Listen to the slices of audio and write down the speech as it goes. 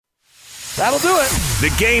That'll do it. The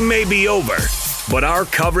game may be over, but our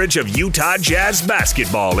coverage of Utah Jazz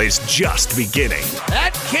basketball is just beginning.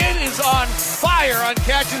 That kid is on fire on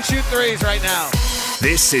catch-and-shoot threes right now.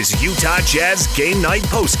 This is Utah Jazz Game Night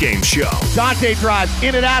Postgame Show. Dante drives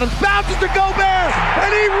in and out, bounces to Gobert,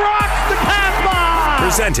 and he rocks the pass bomb!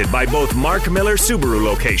 Presented by both Mark Miller Subaru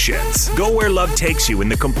locations. Go where love takes you in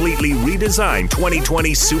the completely redesigned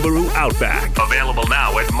 2020 Subaru Outback. Available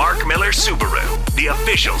now at Mark Miller Subaru, the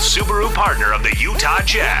official Subaru partner of the Utah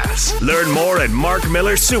Jazz. Learn more at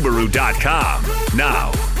markmillersubaru.com.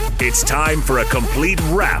 Now, it's time for a complete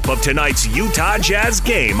wrap of tonight's Utah Jazz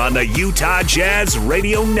game on the Utah Jazz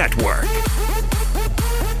Radio Network.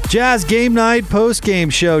 Jazz Game Night Post-Game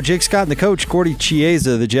Show. Jake Scott and the coach, Gordon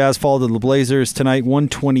Chiesa. The Jazz fall to the Blazers tonight,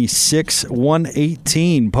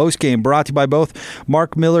 126-118. Post-game brought to you by both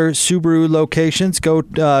Mark Miller Subaru locations. Go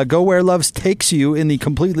where love takes you in the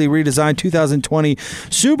completely redesigned 2020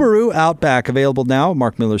 Subaru Outback. Available now at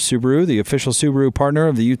Mark Miller Subaru, the official Subaru partner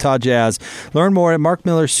of the Utah Jazz. Learn more at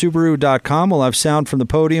markmillersubaru.com. We'll have sound from the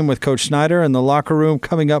podium with Coach Snyder and the locker room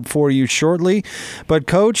coming up for you shortly. But,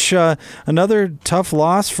 Coach, another tough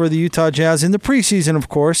loss for the Utah Jazz in the preseason, of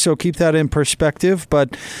course, so keep that in perspective.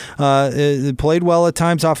 But it played well at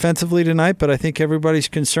times offensively tonight, but I think everybody's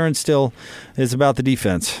concern still is about the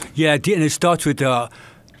defense. Yeah, and it starts with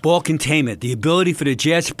ball containment, the ability for the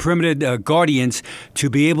Jazz perimeter guardians to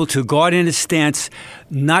be able to guard in a stance,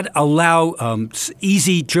 not allow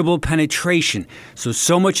easy dribble penetration.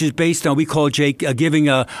 So much is based on, we call, Jake, giving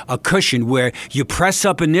a cushion where you press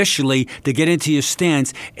up initially to get into your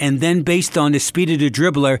stance, and then based on the speed of the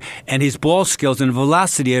dribbler and his ball skills and the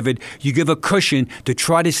velocity of it, you give a cushion to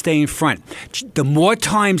try to stay in front. The more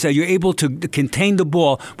times that you're able to contain the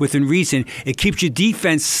ball within reason, it keeps your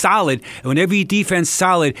defense solid. And whenever your defense is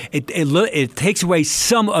solid, it takes away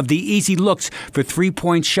some of the easy looks for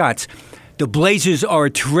three-point shots. The Blazers are a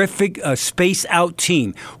terrific space-out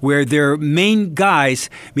team where their main guys,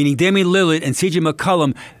 meaning Damian Lillard and C.J.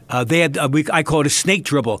 McCollum, they have, I call it a snake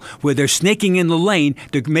dribble, where they're snaking in the lane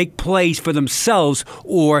to make plays for themselves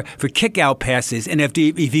or for kick-out passes. And if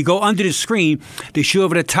you go under the screen, they shoot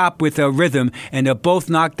over the top with a rhythm, and they're both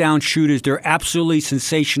knockdown shooters. They're absolutely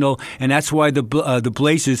sensational, and that's why the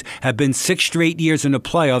Blazers have been 6 straight years in the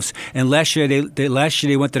playoffs. And last year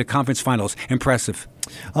they went to the conference finals. Impressive.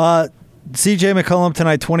 C.J. McCollum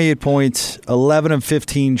tonight, 28 points, 11 of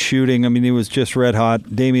 15 shooting. I mean, he was just red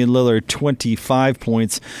hot. Damian Lillard, 25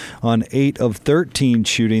 points on 8 of 13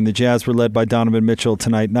 shooting. The Jazz were led by Donovan Mitchell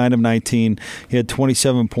tonight, 9 of 19. He had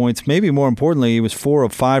 27 points. Maybe more importantly, he was 4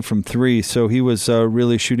 of 5 from 3, so he was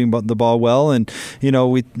really shooting the ball well. And, you know,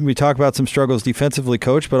 we talk about some struggles defensively,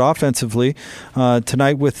 Coach, but offensively,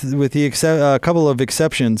 tonight with the couple of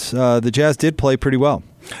exceptions, the Jazz did play pretty well.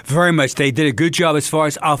 Very much. They did a good job as far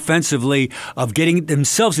as offensively of getting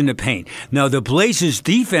themselves in the paint. Now, the Blazers'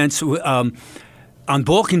 defense on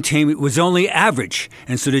ball containment was only average,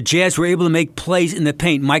 and so the Jazz were able to make plays in the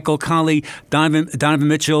paint. Michael Conley, Donovan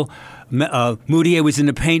Mitchell, Moutier was in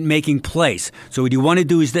the paint making plays. So what you want to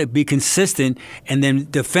do is be consistent, and then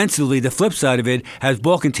defensively, the flip side of it has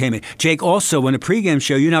ball containment. Jake, also, on the pregame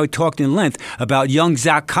show, you and I talked in length about young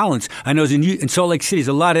Zach Collins. I know in Salt Lake City, there's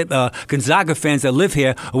a lot of Gonzaga fans that live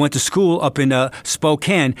here or went to school up in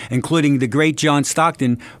Spokane, including the great John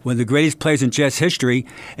Stockton, one of the greatest players in Jazz history.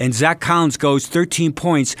 And Zach Collins goes 13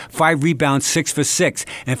 points, 5 rebounds, 6 for 6.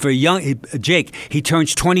 And for Jake, he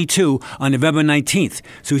turns 22 on November 19th.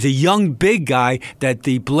 So he's a young big guy that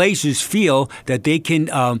the Blazers feel that they can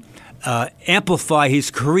amplify his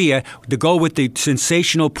career to go with the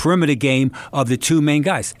sensational perimeter game of the two main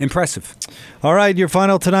guys. Impressive. All right, your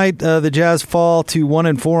final tonight, the Jazz fall to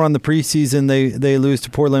 1-4 on the preseason. They lose to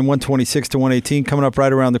Portland 126-118. Coming up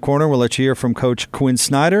right around the corner, we'll let you hear from Coach Quinn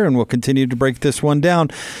Snyder, and we'll continue to break this one down.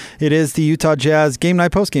 It is the Utah Jazz Game Night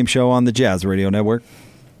Postgame Show on the Jazz Radio Network.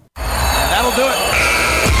 That'll do it.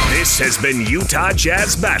 This has been Utah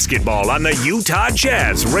Jazz Basketball on the Utah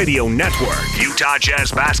Jazz Radio Network. Utah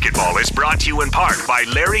Jazz Basketball is brought to you in part by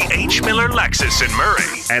Larry H. Miller Lexus in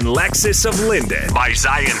Murray and Lexus of Linden by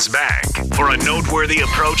Zions Bank. For a noteworthy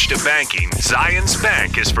approach to banking, Zions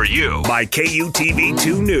Bank is for you. By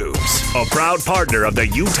KUTV2 News, a proud partner of the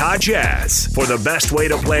Utah Jazz. For the best way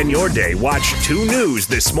to plan your day, watch 2 News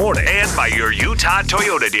this morning. And by your Utah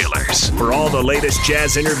Toyota dealers. For all the latest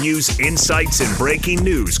Jazz interviews, insights, and breaking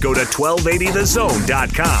news, go to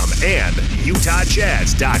 1280thezone.com and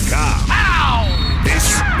utahjazz.com. Ow!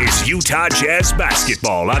 This is Utah Jazz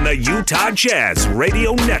Basketball on the Utah Jazz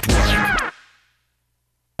Radio Network.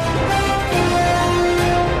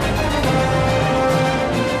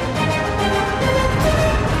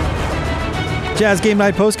 Jazz Game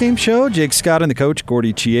Night postgame show. Jake Scott and the coach,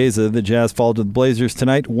 Gordon Chiesa. The Jazz fall to the Blazers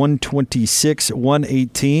tonight,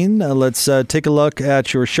 126-118. Let's take a look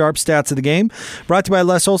at your sharp stats of the game. Brought to you by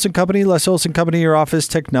Les Olson Company. Les Olson Company, your office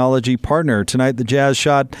technology partner. Tonight, the Jazz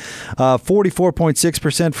shot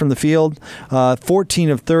 44.6% from the field, 14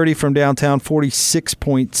 of 30 from downtown,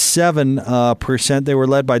 46.7%. They were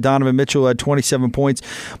led by Donovan Mitchell, who had 27 points.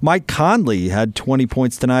 Mike Conley had 20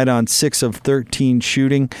 points tonight on 6 of 13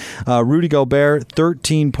 shooting. Rudy Gobert,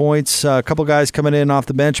 13 points. A couple guys coming in off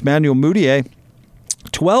the bench. Manuel Mudiay,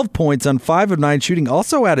 12 points on 5 of 9 shooting.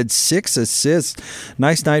 Also added 6 assists.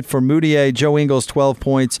 Nice night for Mudiay. Joe Ingles, 12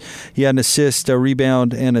 points. He had an assist, a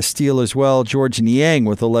rebound, and a steal as well. George Niang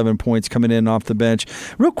with 11 points coming in off the bench.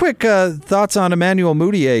 Real quick thoughts on Emmanuel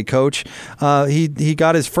Mudiay, Coach. He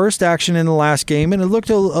got his first action in the last game, and it looked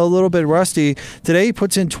a little bit rusty. Today he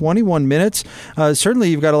puts in 21 minutes. Certainly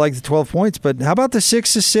you've got to like the 12 points, but how about the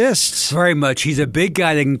 6 assists? Very much. He's a big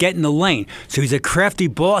guy that can get in the lane. So he's a crafty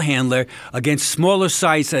ball handler against smaller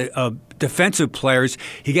size defensive players.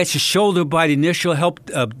 He gets his shoulder by the initial help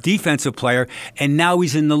defensive player, and now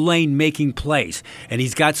he's in the lane making plays. And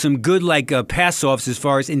he's got some good pass-offs as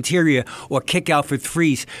far as interior or kick out for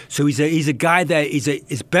threes. So he's a guy that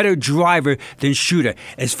is better driver than shooter.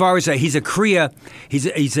 As far as he's a Korea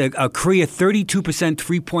 32%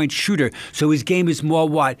 three-point shooter. So his game is more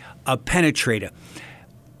a penetrator.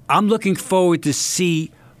 I'm looking forward to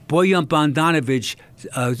see Bojan Bogdanovic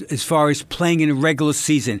as far as playing in a regular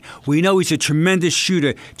season. We know he's a tremendous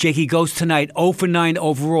shooter. Jake, he goes tonight 0 for 9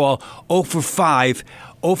 overall, 0 for 5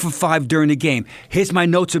 during the game. Here's my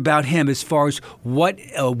notes about him as far as what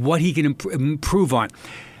he can improve on.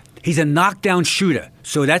 He's a knockdown shooter.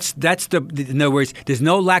 So that's in other words, there's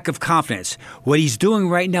no lack of confidence. What he's doing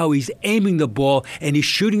right now, he's aiming the ball and he's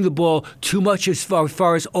shooting the ball too much as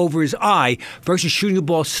far as over his eye versus shooting the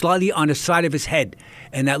ball slightly on the side of his head.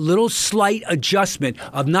 And that little slight adjustment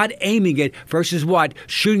of not aiming it versus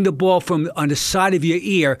shooting the ball from on the side of your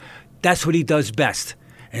ear, that's what he does best.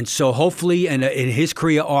 And so hopefully in his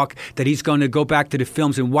career arc that he's going to go back to the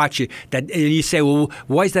films and watch it. And you say, well,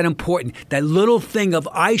 why is that important? That little thing of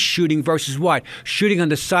eye shooting versus shooting on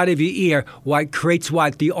the side of your ear, creates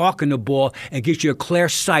the arc in the ball and gives you a clear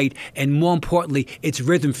sight. And more importantly, it's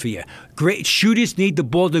rhythm for you. Great shooters need the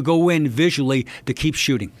ball to go in visually to keep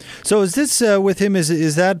shooting. So is this with him?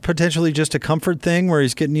 Is that potentially just a comfort thing where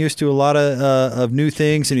he's getting used to a lot of new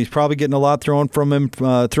things, and he's probably getting a lot thrown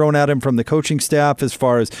at him from the coaching staff as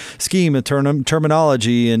far as scheme and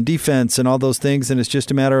terminology and defense and all those things, and it's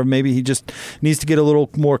just a matter of maybe he just needs to get a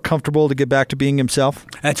little more comfortable to get back to being himself?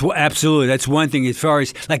 Absolutely. That's one thing. As far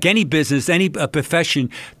as any business, any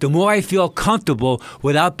profession, the more I feel comfortable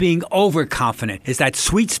without being overconfident is that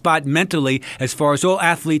sweet spot mentally as far as all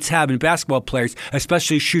athletes have and basketball players,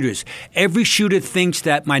 especially shooters. Every shooter thinks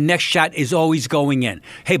that my next shot is always going in.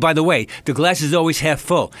 Hey, by the way, the glass is always half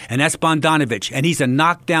full, and that's Bogdanovic, and he's a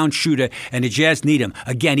knockdown shooter, and the Jazz need him.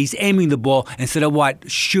 Again, he's aiming the ball instead of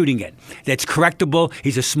shooting it. That's correctable.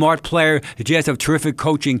 He's a smart player. The Jazz have terrific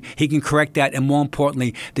coaching. He can correct that, and more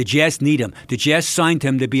importantly, the Jazz need him. The Jazz signed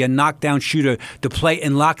him to be a knockdown shooter to play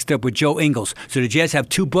in lockstep with Joe Ingles. So the Jazz have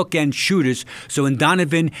 2 bookend shooters. So when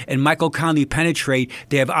Donovan and Michael Conley penetrate,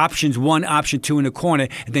 they have options 1, option 2 in the corner,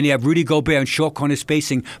 and then you have Rudy Gobert in short corner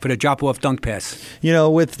spacing for the drop-off dunk pass. You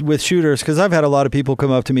know, with shooters, because I've had a lot of people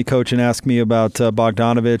come up to me, Coach, and ask me about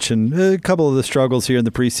Bogdanovic and a couple of the struggles here in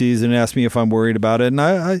the preseason and ask me if I'm worried about it. And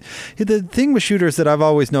the thing with shooters that I've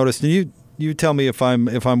always noticed, and you tell me if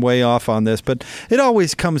I'm way off on this, but it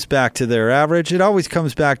always comes back to their average. It always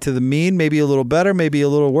comes back to the mean, maybe a little better, maybe a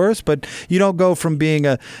little worse, but you don't go from being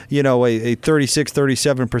a 36,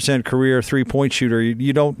 37% career three-point shooter.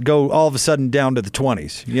 You don't go all of a sudden down to the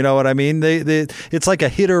 20s. You know what I mean? It's like a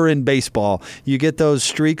hitter in baseball. You get those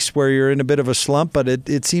streaks where you're in a bit of a slump, but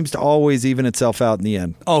it seems to always even itself out in the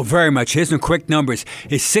end. Oh, very much. Here's some quick numbers.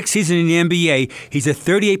 His 6th season in the NBA, he's a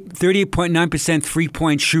 38.9%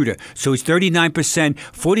 three-point shooter. So he's 39%,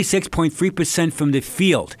 46.3% from the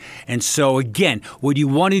field. And so, again, what you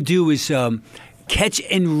want to do is catch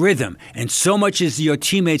in rhythm, and so much as your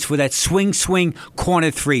teammates for that swing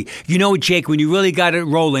corner 3. You know, Jake, when you really got it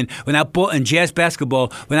rolling, when that ball in Jazz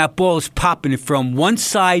basketball, when that ball is popping from one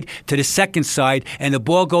side to the second side, and the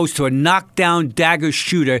ball goes to a knockdown dagger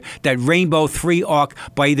shooter, that rainbow 3 arc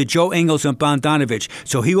by either Joe Ingles and Bogdanovic.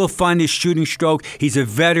 So he will find his shooting stroke. He's a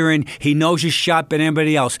veteran. He knows his shot better than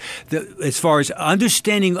anybody else. As far as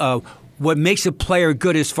understanding what makes a player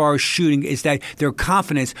good as far as shooting is that their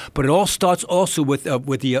confidence, but it all starts also with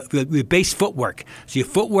the base footwork. So your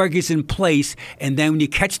footwork is in place, and then when you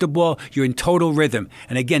catch the ball, you're in total rhythm.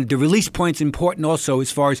 And again, the release point's important also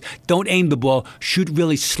as far as don't aim the ball, shoot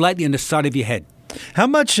really slightly on the side of your head. How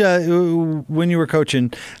much, when you were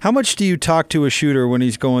coaching, how much do you talk to a shooter when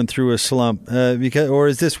he's going through a slump? Or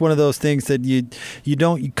is this one of those things that you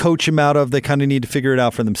don't coach him out of? They kind of need to figure it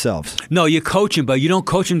out for themselves. No, you coach him, but you don't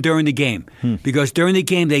coach him during the game because during the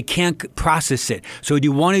game they can't process it. So what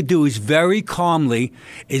you want to do is very calmly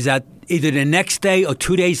is that either the next day or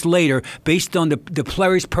 2 days later, based on the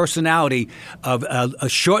player's personality, of a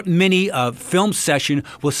short mini film session,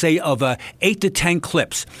 we'll say of 8 to 10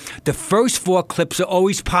 clips. The first 4 clips are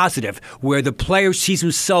always positive, where the player sees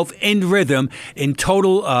himself in rhythm, in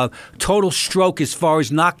total stroke as far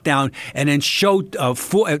as knockdown, and then show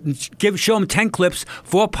him 10 clips,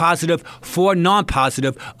 4 positive, 4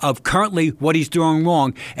 non-positive of currently what he's doing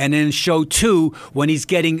wrong, and then show 2 when he's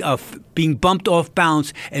getting being bumped off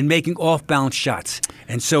bounds and making off-balance shots.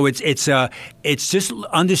 And so it's just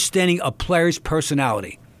understanding a player's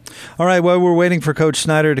personality. All right, while we're waiting for Coach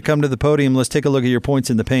Snyder to come to the podium, let's take a look at your points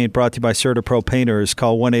in the paint, brought to you by Serta Pro Painters.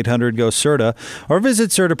 Call 1-800-GO-SERTA or visit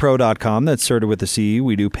CertaPro.com. That's Serta with a C.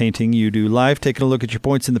 We do painting, you do life. Taking a look at your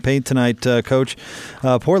points in the paint tonight, Coach.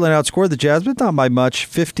 Portland outscored the Jazz, but not by much,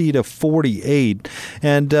 50-48.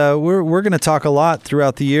 And we're going to talk a lot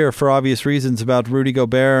throughout the year for obvious reasons about Rudy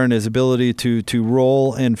Gobert and his ability to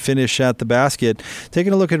roll and finish at the basket.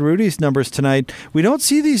 Taking a look at Rudy's numbers tonight, we don't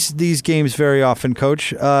see these games very often,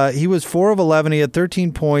 Coach. He was 4 of 11. He had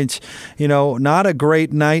 13 points. Not a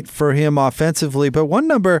great night for him offensively, but one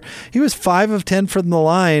number, he was 5 of 10 from the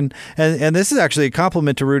line. And this is actually a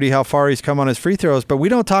compliment to Rudy, how far he's come on his free throws, but we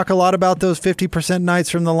don't talk a lot about those 50% nights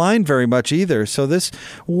from the line very much either. So this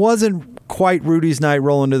wasn't quite Rudy's night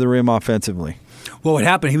rolling to the rim offensively. Well, what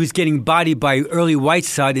happened, he was getting bodied by early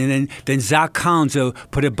Whiteside, and then Zach Collins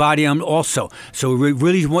put a body on him also. So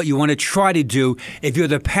really what you want to try to do if you're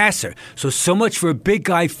the passer. So much for a big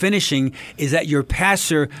guy finishing is that your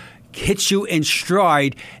passer hits you in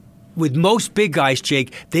stride. With most big guys,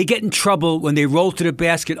 Jake, they get in trouble when they roll to the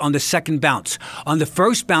basket on the second bounce. On the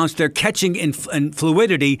first bounce, they're catching in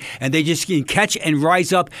fluidity, and they just can catch and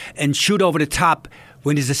rise up and shoot over the top.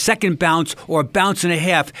 When there's a second bounce or a bounce and a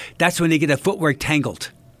half, that's when they get their footwork tangled.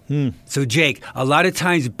 So, Jake, a lot of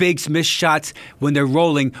times bigs miss shots when they're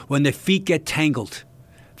rolling, when their feet get tangled.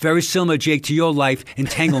 Very similar, Jake, to your life,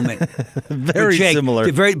 entanglement. Very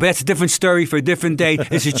similar. But that's a different story for a different day.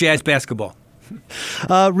 This is Jazz basketball.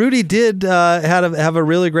 Rudy did have a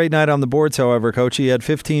really great night on the boards, however, Coach. He had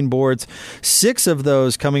 15 boards, 6 of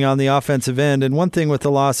those coming on the offensive end. And one thing with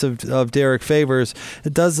the loss of Derek Favors,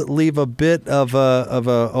 it does leave a bit of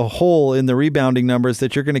a hole in the rebounding numbers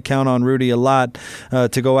that you're going to count on Rudy a lot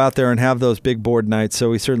to go out there and have those big board nights.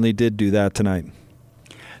 So he certainly did do that tonight.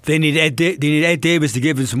 They need Ed Davis to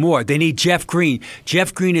give us more. They need Jeff Green.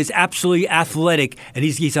 Jeff Green is absolutely athletic, and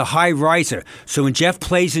he's a high riser. So when Jeff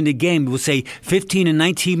plays in the game, we'll say 15 and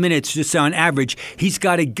 19 minutes just on average, he's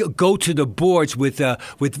got to go to the boards with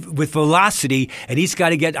velocity, and he's got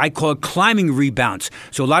to get, I call it, climbing rebounds.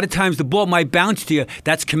 So a lot of times the ball might bounce to you.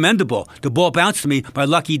 That's commendable. The ball bounced to me, my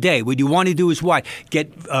lucky day. What you want to do is what?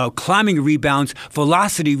 Get climbing rebounds,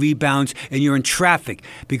 velocity rebounds, and you're in traffic.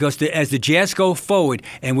 Because as the Jazz go forward,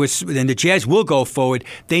 and the Jazz will go forward,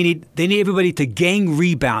 they need everybody to gain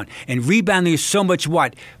rebound. And rebounding is so much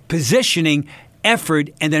what? Positioning,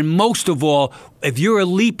 effort, and then most of all, if you're a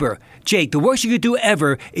leaper, Jake, the worst you could do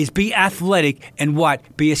ever is be athletic and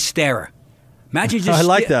what? Be a starer. Imagine just I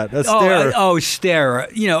like that. A starer.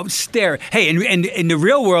 Starer. Stare. Hey, in the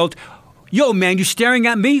real world, yo, man, you staring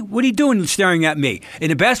at me? What are you doing staring at me? In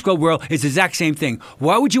the basketball world, it's the exact same thing.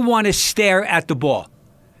 Why would you want to stare at the ball?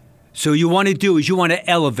 So you want to do is you want to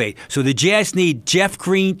elevate. So the Jazz need Jeff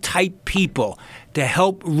Green type people to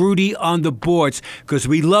help Rudy on the boards because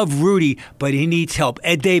we love Rudy, but he needs help.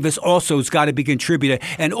 Ed Davis also has got to be a contributor,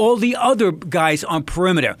 and all the other guys on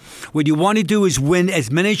perimeter. What you want to do is win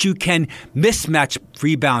as many as you can mismatch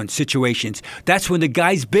rebound situations. That's when the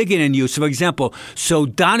guy's bigger than you. So, for example,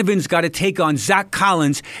 Donovan's got to take on Zach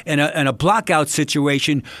Collins in a blockout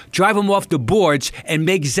situation, drive him off the boards, and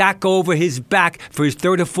make Zach go over his back for his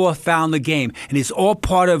 3rd or 4th foul in the game. And it's all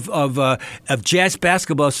part of Jazz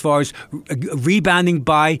basketball as far as rebounding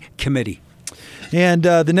by committee. And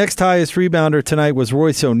the next highest rebounder tonight was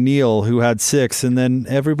Royce O'Neal, who had 6. And then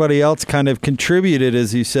everybody else kind of contributed,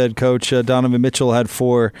 as you said, Coach. Donovan Mitchell had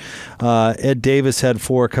 4. Ed Davis had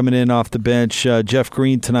 4 coming in off the bench. Jeff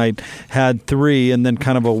Green tonight had 3, and then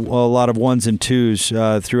kind of a lot of 1s and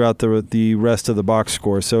 2s throughout the rest of the box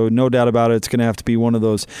score. So no doubt about it, it's going to have to be one of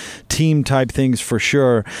those team-type things for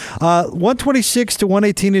sure. 126 to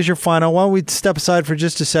 118 is your final. Why don't we step aside for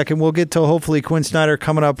just a second? We'll get to hopefully Quinn Snyder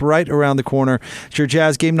coming up right around the corner. It's your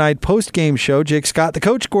Jazz Game Night post-game show. Jake Scott, the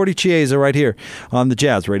coach, Gordon Chiesa, right here on the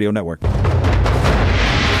Jazz Radio Network.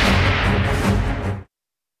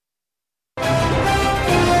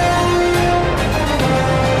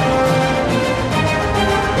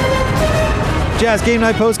 Jazz Game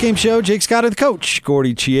Night post-game show. Jake Scott and the coach,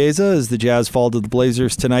 Gordon Chiesa, as the Jazz fall to the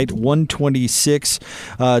Blazers tonight, 126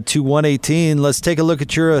 to 118. Let's take a look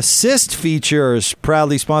at your assist features.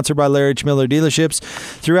 Proudly sponsored by Larry H. Miller Dealerships.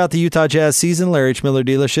 Throughout the Utah Jazz season, Larry H. Miller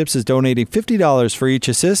Dealerships is donating $50 for each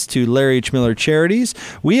assist to Larry H. Miller charities.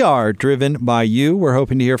 We are driven by you. We're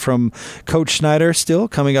hoping to hear from Coach Snyder still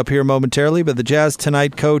coming up here momentarily, but the Jazz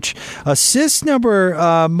tonight, Coach, assist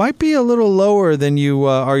number might be a little lower than you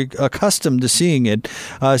are accustomed to seeing it.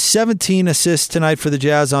 17 assists tonight for the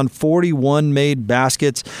Jazz on 41 made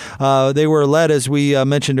baskets. They were led, as we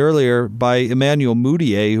mentioned earlier, by Emmanuel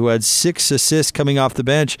Mudiay, who had 6 assists coming off the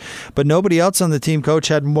bench, but nobody else on the team, Coach,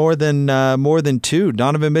 had more than 2.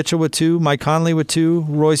 Donovan Mitchell with 2, Mike Conley with 2,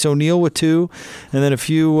 Royce O'Neal with 2, and then a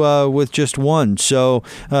few with just 1. So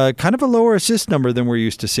kind of a lower assist number than we're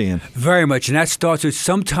used to seeing. Very much, and that starts with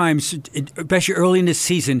sometimes, especially early in the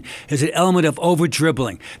season, is an element of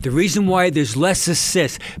over-dribbling. The reason why there's less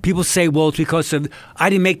assists, people say, well, it's because of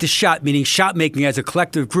I didn't make the shot, meaning shot making as a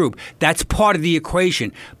collective group. That's part of the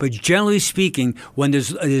equation. But generally speaking, when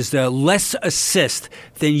there's less assist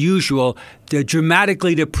than usual,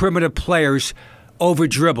 dramatically the perimeter players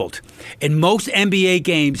over-dribbled. In most NBA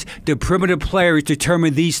games, the perimeter players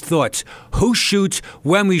determine these thoughts: who shoots,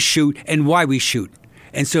 when we shoot, and why we shoot.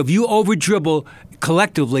 And so if you over-dribble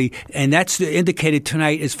collectively, and that's indicated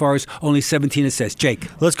tonight as far as only 17 assists. Jake.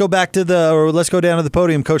 Let's go down to the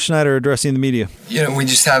podium. Coach Snyder addressing the media. We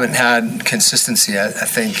just haven't had consistency. I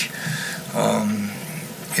think,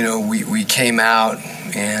 we came out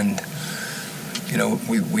and,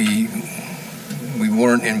 we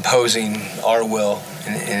weren't imposing our will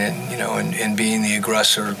in being the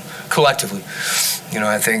aggressor collectively.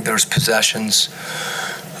 I think there's possessions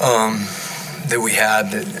that we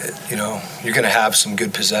had that, you're going to have some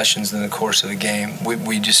good possessions in the course of the game.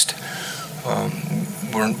 We just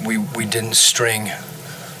we didn't string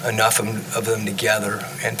enough of them together,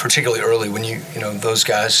 and particularly early when those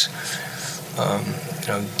guys,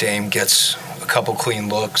 Dame gets a couple clean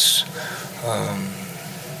looks,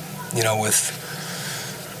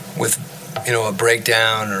 with a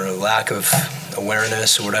breakdown or a lack of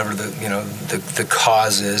awareness or whatever the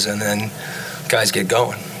cause is, and then guys get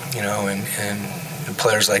going. And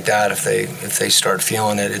players like that, if they start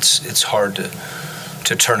feeling it, it's hard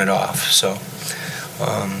to turn it off. So,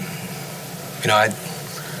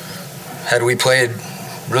 had we played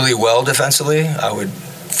really well defensively, I would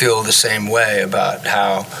feel the same way about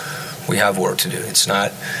how we have work to do. It's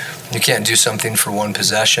not, you can't do something for one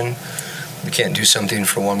possession, you can't do something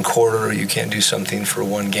for one quarter, you can't do something for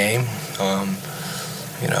one game,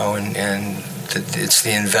 it's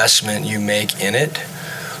the investment you make in it.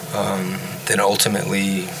 That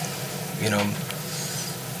ultimately,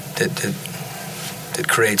 that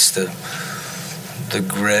creates the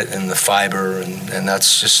grit and the fiber, and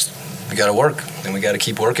that's just, we got to work, and we got to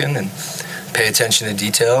keep working and pay attention to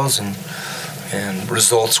details, and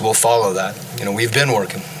results will follow that. We've been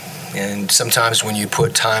working, and sometimes when you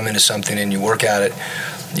put time into something and you work at it,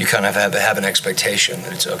 you kind of have an expectation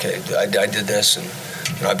that it's okay. I did this,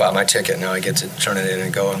 and I bought my ticket. Now I get to turn it in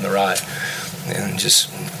and go on the ride. And just,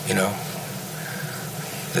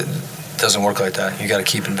 it doesn't work like that. You got to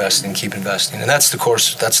keep investing, and that's the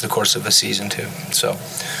course of a season too. So,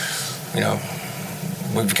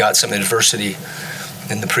 we've got some adversity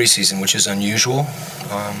in the preseason, which is unusual,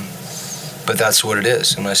 but that's what it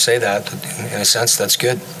is. And when I say that, in a sense, that's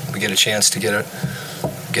good. We get a chance to get a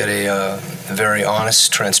very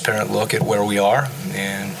honest, transparent look at where we are,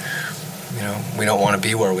 and we don't want to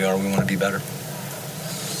be where we are. We want to be better.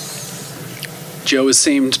 Joe has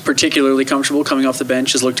seemed particularly comfortable coming off the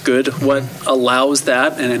bench, has looked good. What allows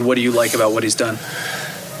that, and what do you like about what he's done?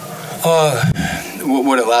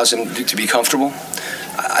 What allows him to be comfortable?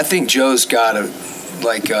 I think Joe's got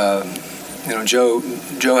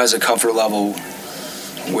Joe has a comfort level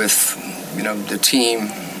with, the team,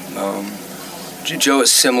 Joe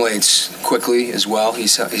assimilates quickly as well.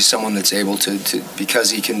 He's someone that's able to because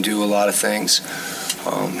he can do a lot of things.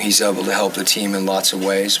 He's able to help the team in lots of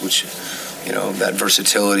ways, which, that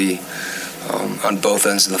versatility on both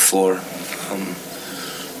ends of the floor,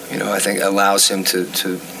 I think allows him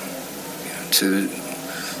to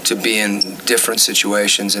be in different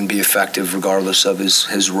situations and be effective regardless of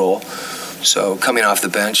his role. So coming off the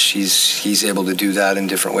bench, he's able to do that in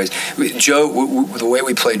different ways. Joe, the way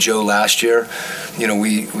we played Joe last year,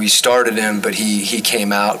 we started him, but he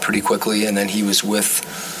came out pretty quickly, and then he was with,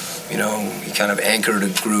 he kind of anchored a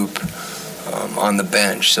group on the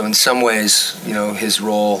bench. So in some ways, his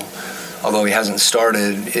role, although he hasn't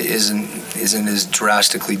started, isn't as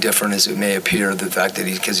drastically different as it may appear. The fact that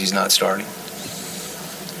because he's not starting,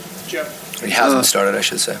 he hasn't started, I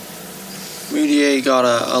should say. Mudiay got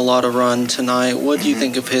a lot of run tonight. What do you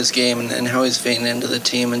think of his game and how he's fitting into the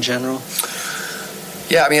team in general?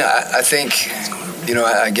 Yeah, I think,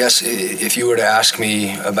 I guess if you were to ask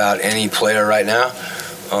me about any player right now,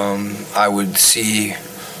 I would see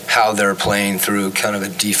how they're playing through kind of a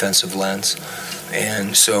defensive lens.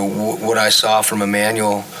 And so what I saw from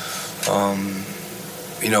Emmanuel,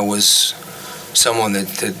 was someone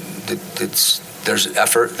that's there's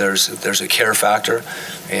effort, there's a care factor,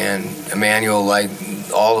 and Emmanuel, like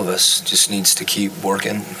all of us, just needs to keep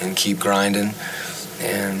working and keep grinding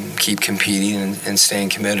and keep competing and staying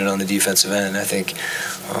committed on the defensive end. I think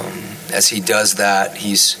as he does that,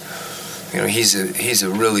 he's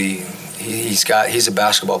a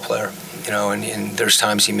basketball player, and there's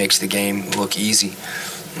times he makes the game look easy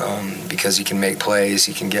because he can make plays,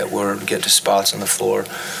 he can get to spots on the floor.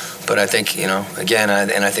 But I think,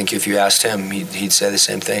 I think if you asked him, he'd say the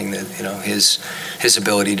same thing, that, his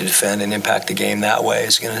ability to defend and impact the game that way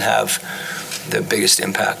is going to have the biggest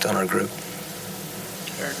impact on our group.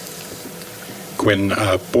 Quinn,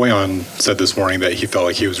 Bojan said this morning that he felt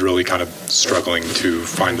like he was really kind of struggling to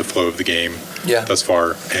find the flow of the game thus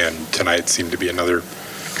far, and tonight seemed to be another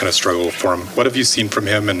kind of struggle for him. What have you seen from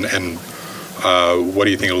him, and what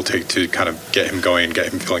do you think it'll take to kind of get him going and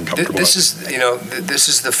get him feeling comfortable? This is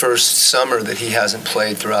the first summer that he hasn't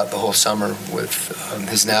played throughout the whole summer with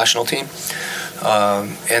his national team,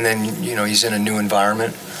 and then he's in a new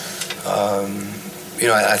environment.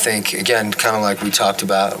 I think, again, kind of like we talked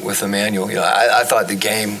about with Emmanuel, I thought the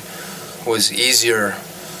game was easier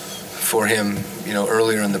for him,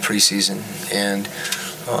 earlier in the preseason, and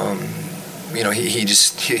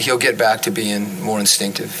he'll get back to being more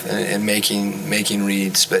instinctive and making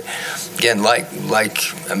reads. But again, like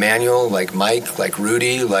Emmanuel, like Mike, like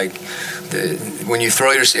Rudy,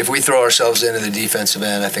 if we throw ourselves into the defensive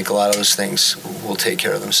end, I think a lot of those things will take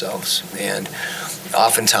care of themselves. And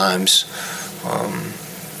oftentimes,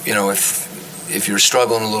 if you're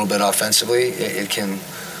struggling a little bit offensively, it can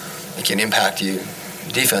impact you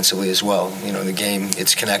defensively as well. The game,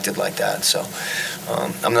 it's connected like that. So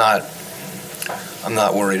I'm not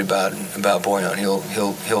worried about Bojan.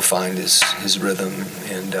 He'll find his rhythm,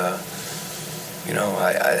 and I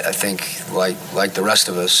think like the rest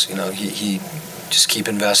of us, he just keep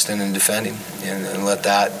investing and defending, and let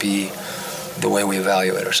that be the way we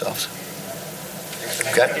evaluate ourselves.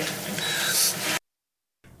 Okay.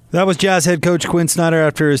 That was Jazz head coach Quinn Snyder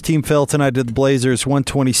after his team fell tonight to the Blazers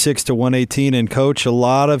 126-118. And, Coach, a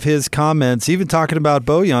lot of his comments, even talking about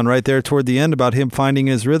Bojan right there toward the end about him finding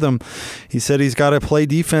his rhythm, he said he's got to play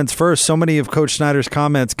defense first. So many of Coach Snyder's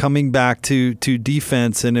comments coming back to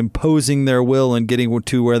defense and imposing their will and getting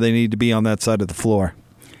to where they need to be on that side of the floor.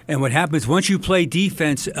 And what happens once you play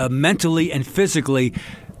defense mentally and physically,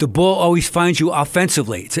 the ball always finds you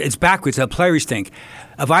offensively. It's backwards how players think.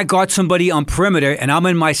 If I guard somebody on perimeter and I'm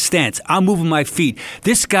in my stance, I'm moving my feet,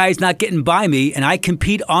 this guy's not getting by me, and I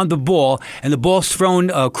compete on the ball, and the ball's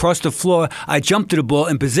thrown across the floor, I jump to the ball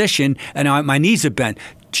in position, and my knees are bent.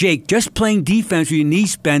 Jake, just playing defense with your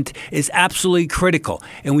knees bent is absolutely critical.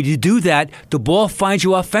 And when you do that, the ball finds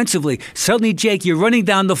you offensively. Suddenly, Jake, you're running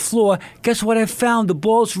down the floor. Guess what I found? The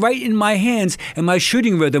ball's right in my hands and my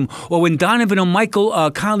shooting rhythm. Or when Donovan and Michael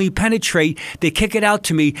Conley penetrate, they kick it out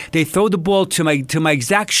to me. They throw the ball to my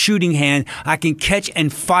exact shooting hand. I can catch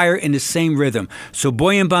and fire in the same rhythm. So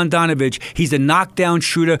Bojan Bogdanovic, he's a knockdown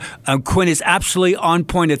shooter. Quinn is absolutely on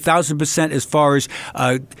point 1,000% as far as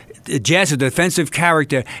Jazz is a defensive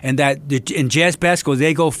character, and that in Jazz basketball,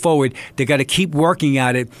 they go forward. They got to keep working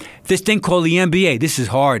at it. This thing called the NBA, this is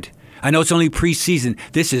hard. I know it's only preseason.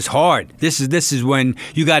 This is hard. This is when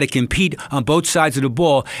you got to compete on both sides of the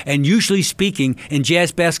ball. And usually speaking, in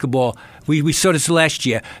Jazz basketball, we saw this last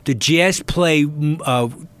year. The Jazz play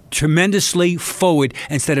tremendously forward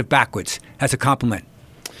instead of backwards. That's a compliment.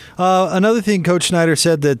 Another thing Coach Snyder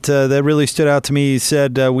said that really stood out to me, he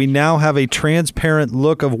said, we now have a transparent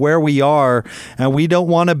look of where we are, and we don't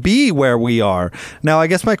want to be where we are. Now, I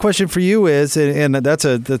guess my question for you is, and that's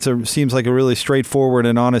seems like a really straightforward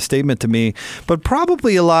and honest statement to me, but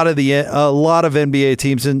probably a lot of NBA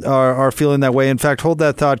teams are feeling that way. In fact, hold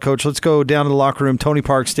that thought, Coach. Let's go down to the locker room. Tony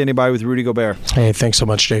Park standing by with Rudy Gobert. Hey, thanks so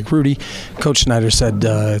much, Jake. Rudy, Coach Snyder said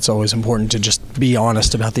it's always important to just be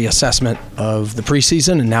honest about the assessment of the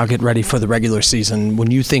preseason and now get ready for the regular season.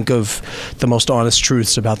 When you think of the most honest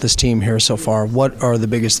truths about this team here so far, what are the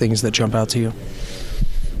biggest things that jump out to you?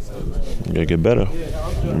 You gotta get better.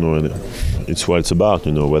 And it's what it's about.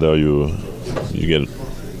 Whether you get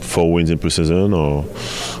 4 wins in preseason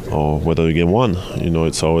or whether you get 1.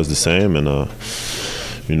 It's always the same. And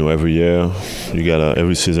every year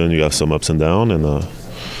every season you have some ups and downs. And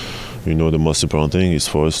the most important thing is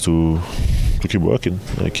for us to keep working,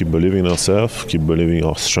 keep believing in ourselves, keep believing in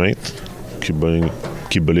our strength, keep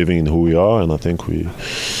believing in who we are, and I think we're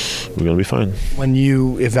going to be fine. When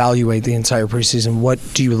you evaluate the entire preseason, what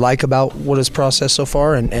do you like about what is processed so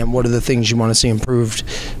far, and what are the things you want to see improved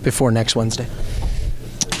before next Wednesday?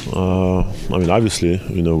 Obviously,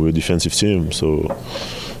 we're a defensive team, so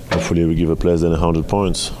hopefully we give up less than 100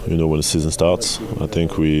 points, when the season starts. I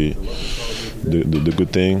think the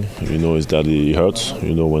good thing, is that it hurts,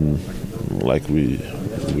 when we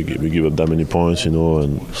give up that many points, and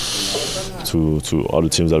to other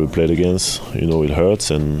teams that we played against, it hurts,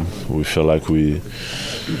 and we feel like we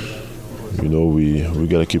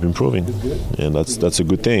gotta keep improving, and that's a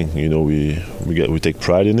good thing. We take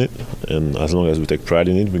pride in it, and as long as we take pride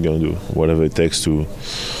in it, we're gonna do whatever it takes to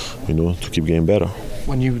keep getting better.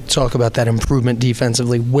 When you talk about that improvement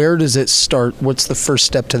defensively, where does it start? What's the first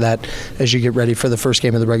step to that as you get ready for the first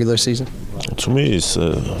game of the regular season? To me, it's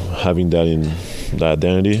having that in the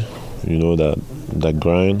identity, that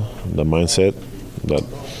grind, that mindset, that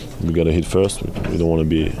we got to hit first. We don't want to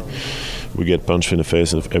be... We get punched in the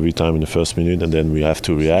face every time in the first minute, and then we have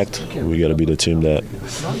to react. We got to be the team that,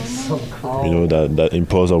 that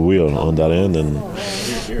impose our will on that end, and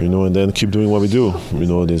and then keep doing what we do.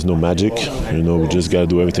 There's no magic. We just got to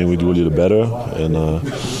do everything we do a little better, and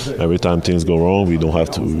every time things go wrong, we don't have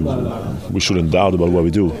to. We shouldn't doubt about what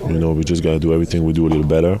we do. We just got to do everything we do a little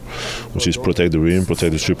better, which is protect the rim,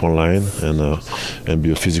 protect the 3-point line, and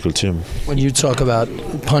be a physical team. When you talk about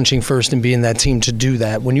punching first and being that team to do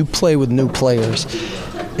that, when you play with new players,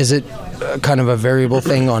 is it kind of a variable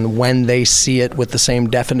thing on when they see it with the same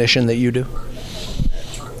definition that you do?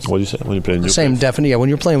 What do you say when you play new? Same definition. Yeah, when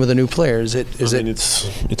you're playing with a new player, is it?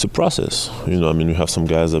 It's a process. We have some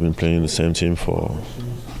guys that have been playing in the same team for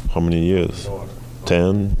how many years?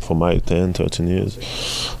 10, 13 years.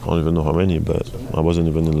 I don't even know how many, but I wasn't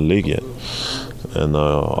even in the league yet. And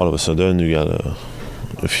all of a sudden, you got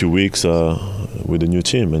a few weeks with a new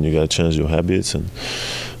team, and you got to change your habits, and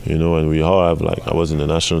and we all have, I was in the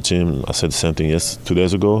national team. I said the same thing 2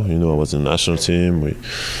 days ago. I was in the national team. We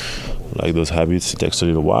those habits, it takes a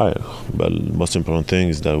little while, but the most important thing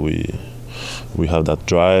is that we have that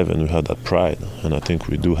drive and we have that pride, and I think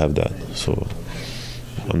we do have that, so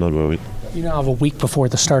I'm not worried. You now have a week before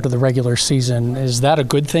the start of the regular season. Is that a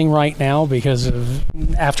good thing right now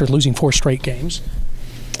after losing 4 straight games?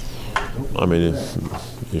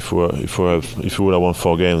 If we would have won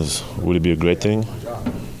 4 games, would it be a great thing?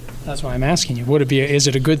 That's why I'm asking you. Is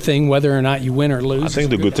it a good thing whether or not you win or lose? I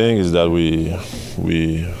think the good thing is that we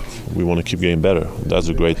want to keep getting better. That's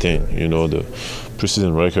a great thing. The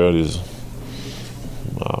preseason record is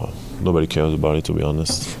nobody cares about it, to be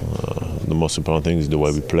honest. The most important thing is the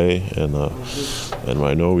way we play, and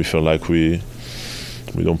right now we feel like we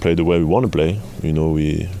don't play the way we want to play.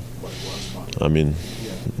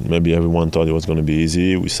 Maybe everyone thought it was going to be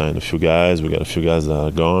easy. We signed a few guys. We got a few guys that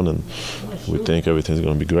are gone, and we think everything's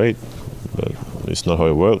going to be great. But it's not how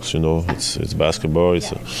it works. It's basketball. It's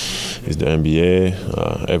the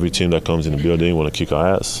NBA. Every team that comes in the building want to kick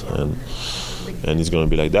our ass, and it's going to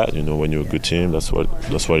be like that. When you're a good team, that's what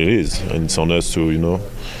it is, and it's on us to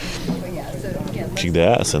kick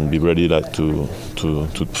their ass and be ready to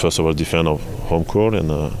first of all defend our home court,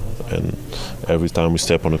 and every time we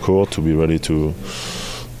step on the court to be ready to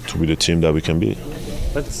be the team that we can be.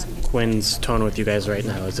 What's Quinn's tone with you guys right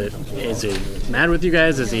now? Is he mad with you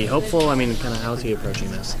guys? Is he hopeful? How's he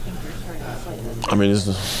approaching this? I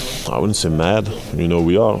wouldn't say mad.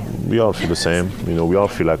 We all feel the same. We all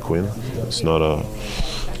feel like Quinn. It's not a.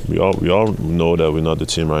 We all know that we're not the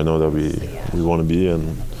team right now that we want to be,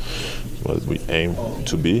 and what we aim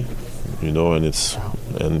to be. And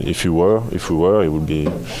if we were, it would be.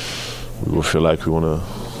 We would feel like we want to.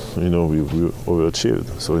 We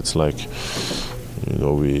overachieved. So it's like, You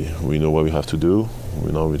know, we know what we have to do.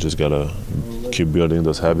 We know we just gotta keep building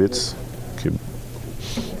those habits, keep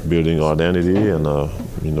building our identity, and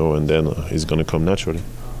and then it's gonna come naturally.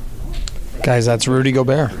 Guys, that's Rudy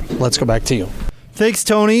Gobert. Let's go back to you. Thanks,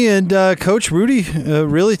 Tony. And Coach Rudy,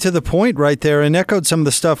 really to the point right there, and echoed some of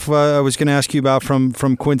the stuff I was going to ask you about from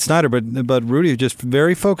Quinn Snyder. But Rudy just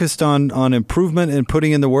very focused on improvement and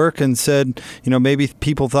putting in the work, and said, maybe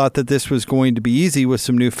people thought that this was going to be easy with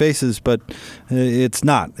some new faces, but it's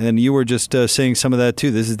not. And you were just saying some of that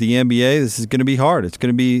too. This is the NBA. This is going to be hard. It's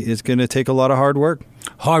going to take a lot of hard work.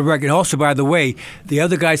 Hard work. And also, by the way, the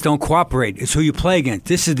other guys don't cooperate. It's who you play against.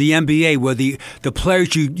 This is the NBA, where the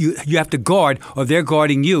players you have to guard, or they're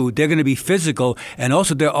guarding you, they're going to be physical, and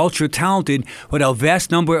also they're ultra talented with a vast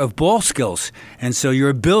number of ball skills. And so your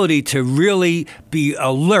ability to really be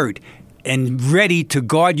alert and ready to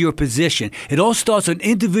guard your position. It all starts on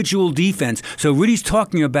individual defense. So Rudy's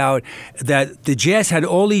talking about that the Jazz had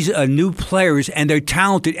all these new players, and they're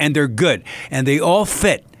talented and they're good, and they all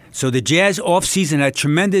fit. So the Jazz offseason had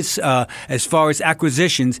tremendous as far as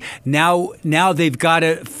acquisitions. Now they've got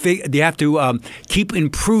to they have to keep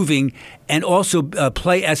improving and also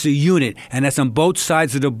play as a unit, and that's on both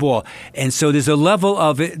sides of the ball. And so there's a level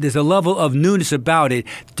of it. There's a level of newness about it.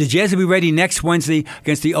 The Jazz will be ready next Wednesday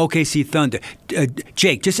against the OKC Thunder.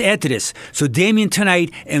 Jake, just add to this. So Damian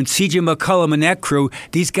tonight and C.J. McCollum and that crew,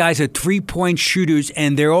 these guys are 3-point shooters,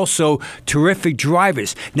 and they're also terrific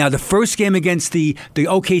drivers. Now, the first game against the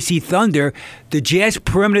OKC Thunder, the Jazz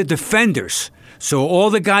perimeter defenders. So all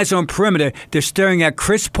the guys on perimeter, they're staring at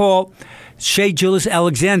Chris Paul, Shai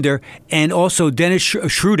Gilgeous-Alexander, and also Dennis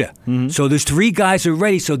Schroeder. Mm-hmm. So there's 3 guys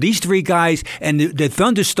already. So these 3 guys, and the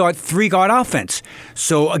Thunder start 3-guard offense.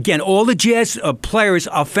 So again, all the Jazz players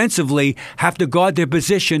offensively have to guard their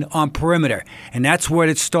position on perimeter, and that's where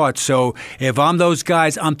it starts. So if I'm those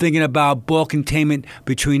guys, I'm thinking about ball containment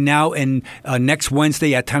between now and next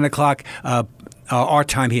Wednesday at 10 o'clock our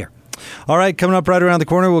time here. All right, coming up right around the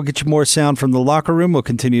corner, we'll get you more sound from the locker room. We'll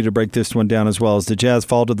continue to break this one down as well, as the Jazz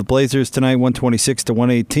fall to the Blazers tonight,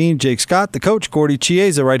 126-118. Jake Scott, the coach, Gordon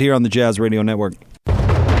Chiesa, right here on the Jazz Radio Network.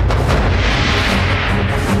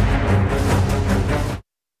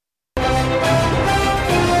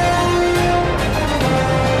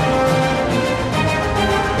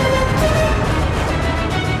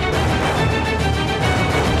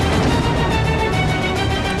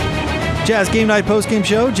 Jazz Game Night postgame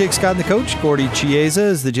show. Jake Scott and the coach, Gordon Chiesa,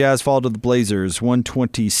 as the Jazz fall to the Blazers,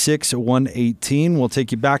 126-118. We'll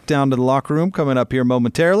take you back down to the locker room coming up here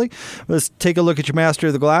momentarily. Let's take a look at your Master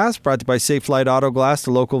of the Glass, brought to you by Safe Flight Auto Glass,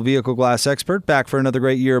 the local vehicle glass expert. Back for another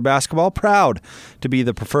great year of basketball. Proud to be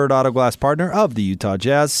the preferred auto glass partner of the Utah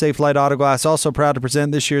Jazz. Safe Flight Auto Glass also proud to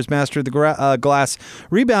present this year's Master of the Glass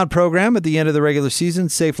rebound program. At the end of the regular season,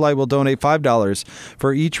 Safe Flight will donate $5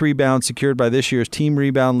 for each rebound secured by this year's team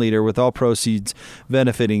rebound leader, with all proceeds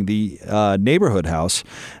benefiting the neighborhood house.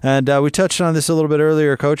 And we touched on this a little bit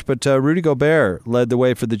earlier, Coach, but Rudy Gobert led the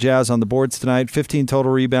way for the Jazz on the boards tonight. 15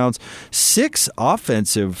 total rebounds, 6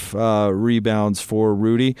 offensive rebounds for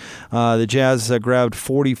Rudy. The Jazz grabbed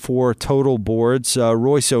 44 total boards.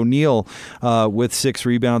 Royce O'Neal with 6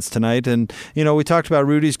 rebounds tonight. And, we talked about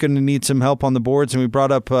Rudy's going to need some help on the boards, and we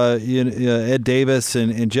brought up Ed Davis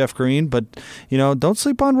and Jeff Green. But, don't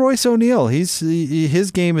sleep on Royce O'Neal.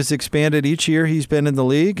 His game has expanded each year he's been in the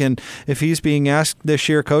league, and if he's being asked this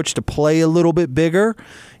year, Coach, to play a little bit bigger,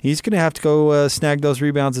 he's going to have to go snag those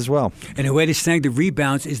rebounds as well. And the way to snag the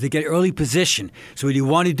rebounds is to get early position. So what you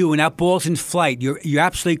want to do when that ball's in flight, you're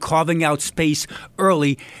absolutely carving out space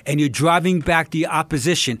early, and you're driving back the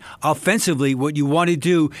opposition. Offensively, what you want to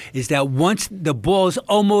do is that once the ball is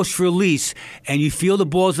almost released and you feel the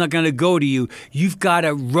ball's not going to go to you, you've got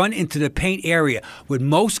to run into the paint area. What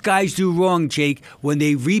most guys do wrong, Jake, when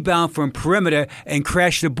they rebound from perimeter and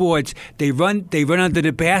crash the boards, they run under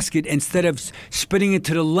the basket instead of spinning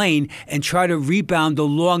into the lane and try to rebound the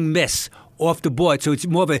long miss off the board. So it's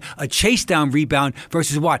more of a chase down rebound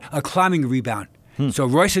versus what? A climbing rebound. So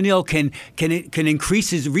Royce O'Neal can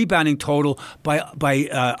increase his rebounding total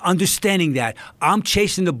by understanding that I'm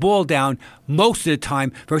chasing the ball down most of the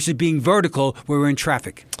time versus being vertical where we're in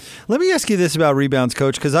traffic. Let me ask you this about rebounds,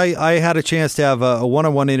 Coach, because I had a chance to have a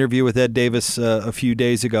one-on-one interview with Ed Davis a few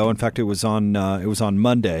days ago. In fact, it was on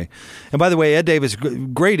Monday. And by the way, Ed Davis,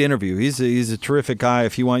 great interview. He's a terrific guy.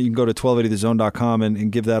 If you want, you can go to 1280thezone.com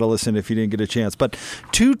and give that a listen if you didn't get a chance. But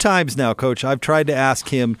 2 times now, Coach, I've tried to ask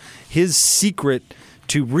him his secret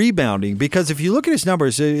to rebounding, because if you look at his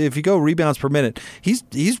numbers, if you go rebounds per minute,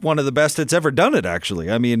 he's one of the best that's ever done it,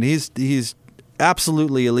 actually. I mean, he's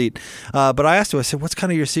absolutely elite. But I asked him, I said, what's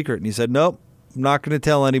kind of your secret? And he said, nope, I'm not going to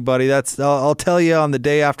tell anybody. I'll tell you on the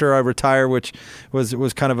day after I retire, which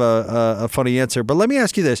was kind of a funny answer. But let me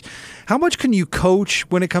ask you this: how much can you coach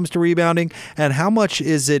when it comes to rebounding, and how much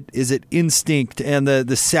is it instinct and the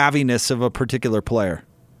savviness of a particular player?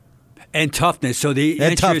 And toughness. So the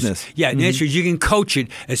answer is, the answer is you can coach it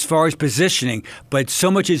as far as positioning, but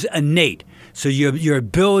so much is innate. So your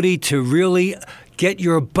ability to really get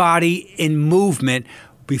your body in movement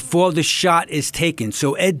before the shot is taken.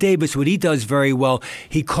 So Ed Davis, what he does very well,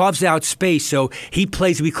 he carves out space. So he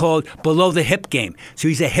plays, we call it below the hip game. So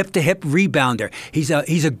he's a hip-to-hip rebounder. He's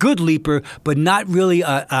a good leaper, but not really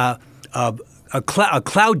a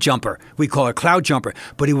cloud jumper. We call it cloud jumper.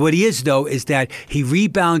 But what he is, though, is that he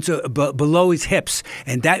rebounds below his hips,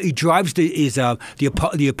 and that he drives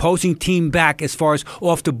the opposing team back as far as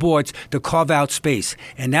off the boards to carve out space.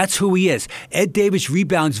 And that's who he is. Ed Davis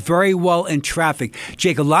rebounds very well in traffic.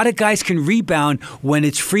 Jake, a lot of guys can rebound when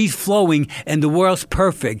it's free-flowing and the world's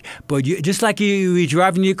perfect. But just like you're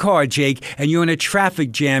driving your car, Jake, and you're in a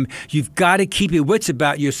traffic jam, you've got to keep your wits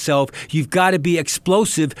about yourself. You've got to be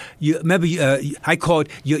explosive. I call it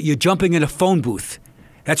you're jumping in a phone booth.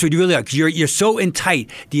 That's what you really are. You're so in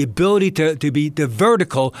tight. The ability to be the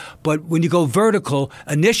vertical, but when you go vertical,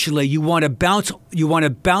 initially you want to bounce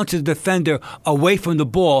the defender away from the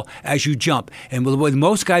ball as you jump. And what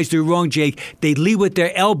most guys do wrong, Jake, they lead with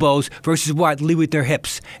their elbows versus lead with their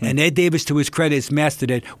hips. And Ed Davis, to his credit, has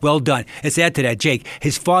mastered it. Well done. Let's add to that, Jake.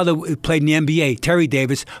 His father played in the NBA, Terry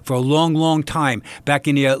Davis, for a long, long time, back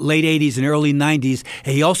in the late 80s and early 90s.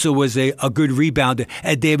 And he also was a good rebounder.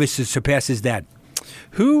 Ed Davis surpasses that.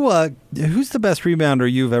 Who's the best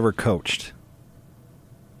rebounder you've ever coached?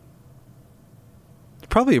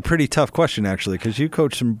 Probably a pretty tough question, actually, because you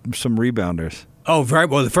coached some rebounders. Oh, very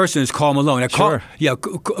well. The first one is Karl Malone. Sure.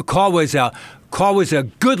 Karl was a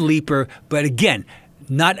good leaper, but again,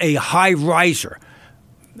 not a high riser.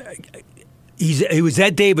 He was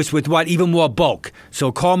Ed Davis with even more bulk.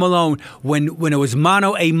 So Karl Malone, when it was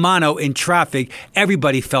mano a mano in traffic,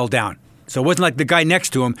 everybody fell down. So it wasn't like the guy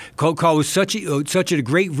next to him. Karl was such a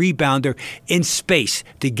great rebounder in space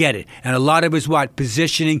to get it. And a lot of his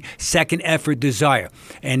positioning, second effort, desire.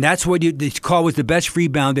 And that's what Karl was the best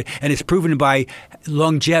rebounder, and it's proven by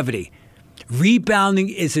longevity. Rebounding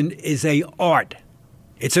is a art.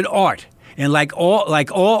 It's an art. And like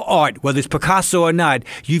all art, whether it's Picasso or not,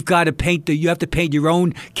 you have to paint your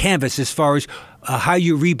own canvas as far as how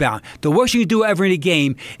you rebound. The worst you can do ever in a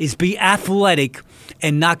game is be athletic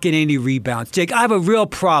and not get any rebounds. Jake, I have a real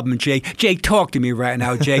problem, Jake. Jake, talk to me right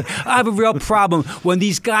now, Jake. I have a real problem when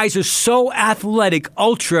these guys are so athletic,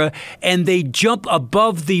 ultra, and they jump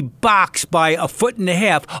above the box by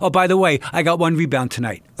 1.5 feet. Oh, by the way, I got 1 rebound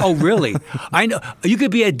tonight. Oh, really? I know. You could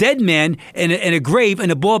be a dead man in a grave, and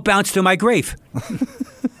the ball bounced to my grave.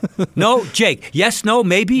 No, Jake. Yes, no,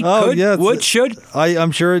 maybe, could, would, should.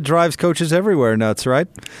 I'm sure it drives coaches everywhere nuts, right?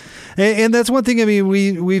 And that's one thing. I mean,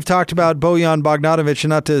 we've talked about Bojan Bogdanovic, and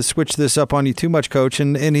not to switch this up on you too much, Coach,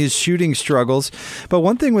 and his shooting struggles. But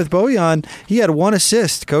one thing with Bojan, he had 1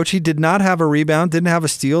 assist, Coach. He did not have a rebound, didn't have a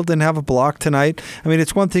steal, didn't have a block tonight. I mean,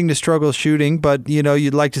 it's one thing to struggle shooting, but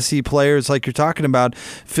you'd like to see players like you're talking about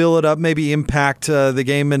fill it up, maybe impact the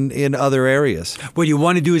game in other areas. What you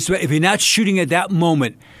want to do is, if you're not shooting at that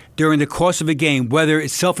moment during the course of a game, whether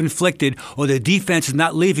it's self-inflicted or the defense is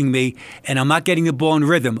not leaving me and I'm not getting the ball in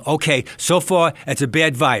rhythm, okay, so far that's a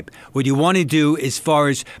bad vibe. What you want to do as far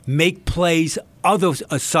as make plays other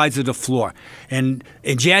sides of the floor. And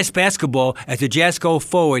in Jazz basketball, as the Jazz go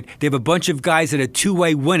forward, they have a bunch of guys that are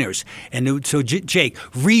two-way winners. And so, Jake,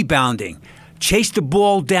 rebounding, chase the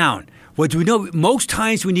ball down. What we know, most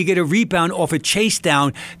times when you get a rebound off a chase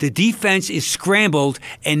down, the defense is scrambled,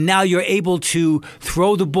 and now you're able to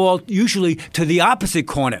throw the ball usually to the opposite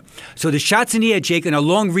corner. So the shot's in the air, Jake, and a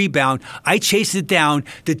long rebound. I chase it down.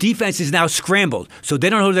 The defense is now scrambled, so they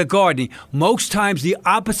don't know who they're guarding. Most times the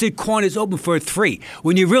opposite corner is open for a 3.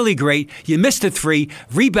 When you're really great, you miss the 3,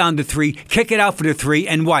 rebound the 3, kick it out for the 3,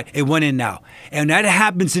 and what? It went in now. And that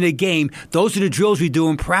happens in a game. Those are the drills we do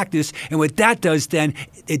in practice, and what that does then,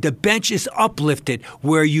 the bench is uplifted,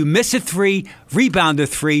 where you miss a 3, rebound a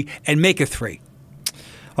 3, and make a 3.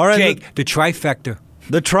 All right, Jake, the trifecta.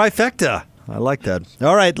 The trifecta. I like that.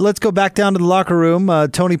 All right, let's go back down to the locker room.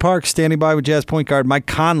 Tony Parks standing by with Jazz point guard Mike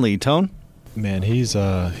Conley. Tone? Man, he's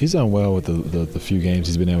done well with the few games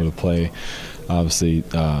he's been able to play. Obviously,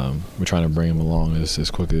 we're trying to bring him along as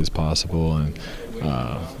quickly as possible, and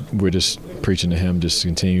we're just preaching to him just to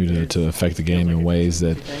continue to affect the game in ways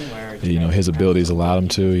that his abilities allowed him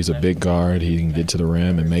to. He's a big guard. He can get to the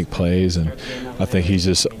rim and make plays, and I think he's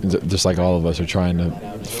just like all of us are trying to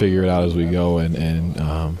figure it out as we go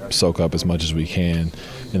and soak up as much as we can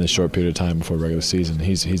in the short period of time before regular season.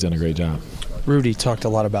 He's done a great job. Rudy talked a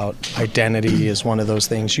lot about identity as one of those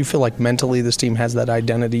things. You feel like mentally this team has that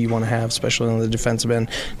identity you want to have, especially on the defensive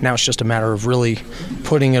end. Now it's just a matter of really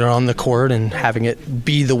putting it on the court and having it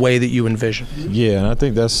be the way that you envision. Yeah, and I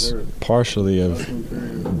think that's partially of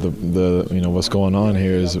the what's going on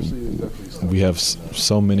here is we have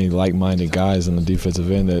so many like-minded guys in the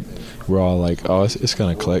defensive end that we're all like, oh, it's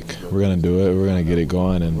going to click. We're going to do it. We're going to get it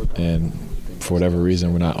going. And for whatever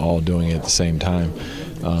reason, we're not all doing it at the same time.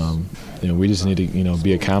 We just need to,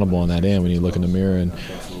 be accountable on that end when you look in the mirror and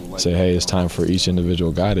say, hey, it's time for each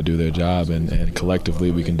individual guy to do their job, and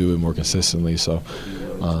collectively we can do it more consistently. So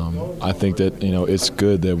I think that, it's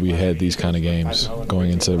good that we had these kind of games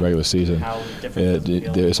going into the regular season.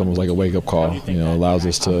 It's almost like a wake-up call. Allows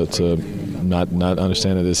us to not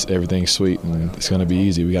understand that everything's sweet and it's going to be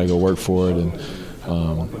easy. We got to go work for it,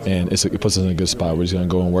 and it puts us in a good spot. We're just going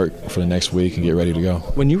to go and work for the next week and get ready to go.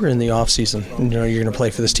 When you were in the offseason, you're going to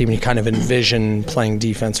play for this team, and you kind of envision playing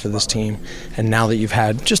defense for this team, and now that you've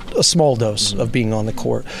had just a small dose of being on the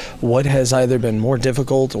court, what has either been more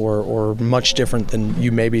difficult or much different than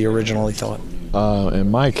you maybe originally thought?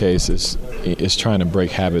 In my case, it's trying to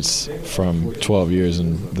break habits from 12 years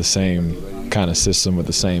in the same kind of system with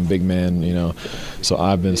the same big man, So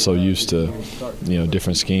I've been so used to,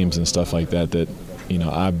 different schemes and stuff like that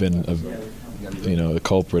I've been a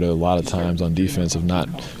culprit a lot of times on defense of not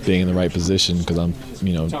being in the right position because I'm,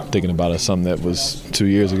 thinking about something that was 2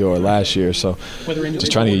 years ago or last year. So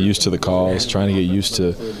just trying to get used to the calls, trying to get used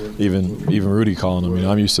to even Rudy calling them.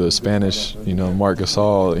 I'm used to Spanish, Marc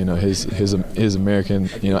Gasol, his American,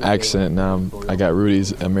 accent. Now I got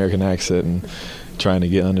Rudy's American accent and trying to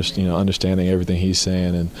get understanding everything he's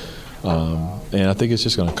saying. And I think it's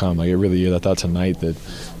just going to come. Like it really is. I thought tonight that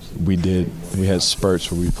we had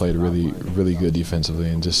spurts where we played really, really good defensively,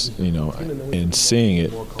 and just and seeing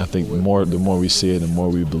it, I think the more we see it, the more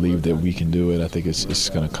we believe that we can do it. I think it's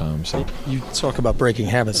going to come. So you talk about breaking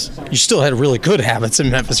habits. You still had really good habits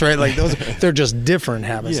in Memphis, right? Like they're just different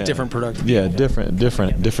habits, different productive. Yeah, different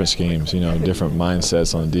schemes. Different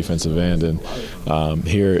mindsets on the defensive end, and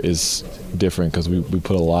here is different because we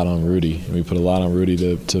put a lot on Rudy. We put a lot on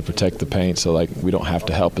Rudy to protect the paint, so like we don't have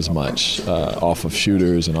to help as much off of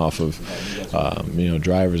shooters and off of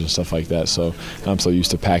drivers and stuff like that. So I'm so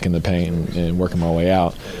used to packing the paint and working my way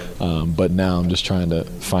out. But now I'm just trying to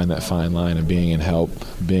find that fine line of being in help,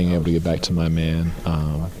 being able to get back to my man,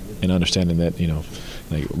 and understanding that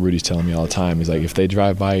like Rudy's telling me all the time, he's like, if they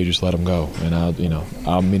drive by you, just let them go, and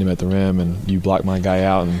I'll meet him at the rim, and you block my guy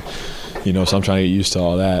out, and so I'm trying to get used to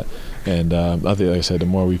all that. And I think, like I said, the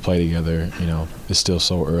more we play together, it's still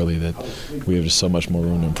so early that we have just so much more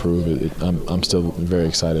room to improve. I'm still very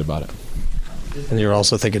excited about it. And you're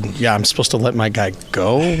also thinking, yeah, I'm supposed to let my guy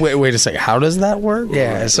go? Wait a second, how does that work?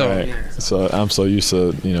 Yeah, so right. So I'm so used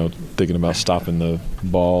to, thinking about stopping the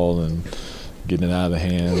ball and getting it out of the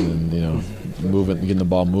hand and, getting the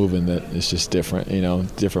ball moving, that it's just different,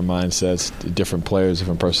 different mindsets, different players,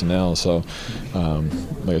 different personnel. So,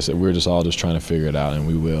 like I said, we're just all trying to figure it out, and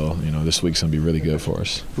we will. This week's going to be really good for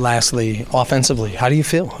us. Lastly, offensively, how do you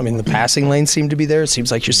feel? I mean, the passing lanes seem to be there. It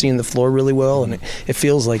seems like you're seeing the floor really well, and it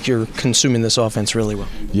feels like you're consuming this offense really well.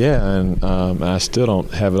 Yeah, and I still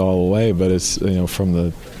don't have it all the way, but it's, from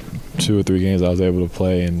the 2 or 3 games I was able to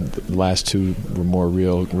play, and the last 2 were more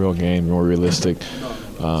real games, more realistic.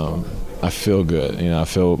 I feel good. I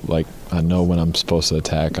feel like I know when I'm supposed to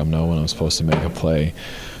attack. I know when I'm supposed to make a play.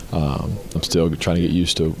 I'm still trying to get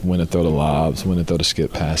used to when to throw the lobs, when to throw the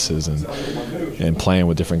skip passes, and playing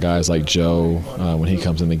with different guys like Joe when he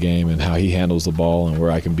comes in the game, and how he handles the ball, and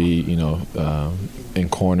where I can be, in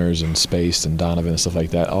corners and spaced, and Donovan and stuff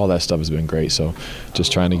like that. All that stuff has been great. So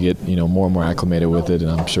just trying to get, more and more acclimated with it,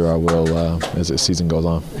 and I'm sure I will as the season goes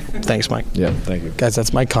on. Thanks, Mike. Yeah, thank you. Guys,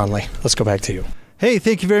 that's Mike Conley. Let's go back to you. Hey,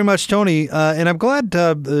 thank you very much, Tony. And I'm glad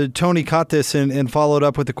Tony caught this and followed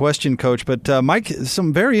up with the question, Coach. But Mike,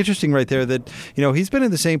 some very interesting right there that, he's been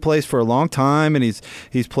in the same place for a long time, and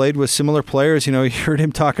he's played with similar players. You heard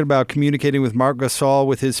him talking about communicating with Marc Gasol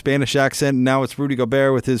with his Spanish accent, and now it's Rudy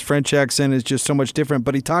Gobert with his French accent. It's just so much different.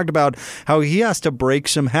 But he talked about how he has to break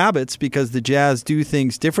some habits because the Jazz do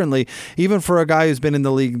things differently. Even for a guy who's been in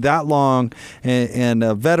the league that long and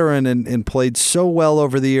a veteran and played so well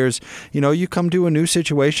over the years, you come to a new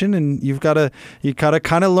situation, and you got to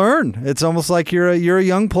kind of learn. It's almost like you're a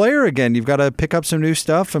young player again. You've got to pick up some new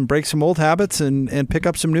stuff and break some old habits and pick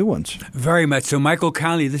up some new ones. Very much so. Michael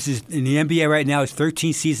Conley, this is in the NBA right now, his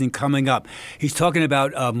 13th season coming up. He's talking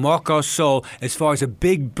about Marc Gasol as far as a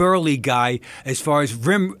big burly guy, as far as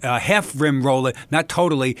half rim roller, not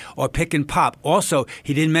totally, or pick and pop. Also,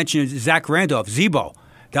 he didn't mention Zach Randolph, Zebo.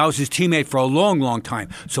 That was his teammate for a long, long time.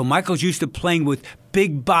 So Michael's used to playing with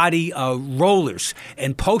big body rollers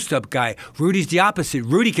and post-up guy. Rudy's the opposite.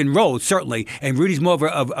 Rudy can roll, certainly, and Rudy's more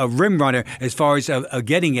of a rim runner as far as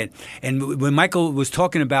getting it. And when Michael was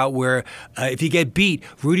talking about where if you get beat,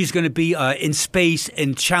 Rudy's going to be in space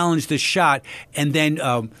and challenge the shot, and then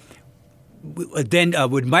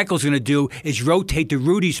what Michael's going to do is rotate to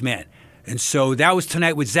Rudy's man. And so that was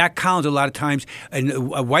tonight with Zach Collins a lot of times. And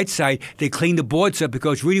Whiteside, they cleaned the boards up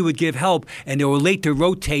because Rudy would give help, and they were late to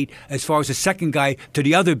rotate as far as the second guy to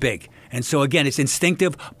the other big. And so, again, it's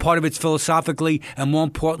instinctive. Part of it's philosophically, and more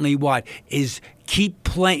importantly, what is keep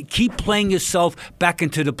playing yourself back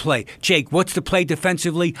into the play. Jake, what's the play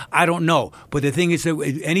defensively? I don't know. But the thing is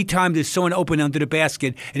that anytime there's someone open under the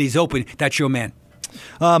basket and he's open, that's your man.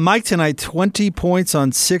 Mike tonight, 20 points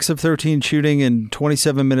on 6 of 13 shooting in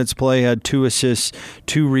 27 minutes play, had 2 assists,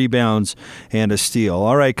 2 rebounds, and a steal.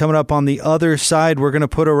 All right, coming up on the other side, we're going to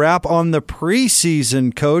put a wrap on the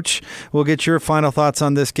preseason, Coach. We'll get your final thoughts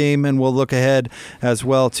on this game, and we'll look ahead as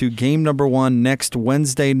well to game number 1 next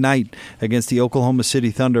Wednesday night against the Oklahoma City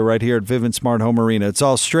Thunder right here at Vivint Smart Home Arena. It's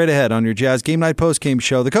all straight ahead on your Jazz Game Night postgame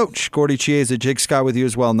show. The Coach, Gordon Chiesa, Jake Scott with you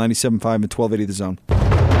as well, 97.5 and 1280 The Zone.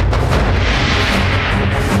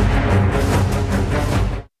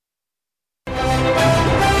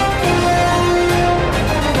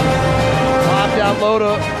 Low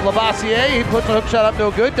to Lavoisier. He puts a hook shot up,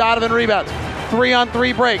 no good. Donovan rebounds.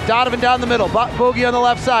 3-on-3 break. Donovan down the middle. Bogey on the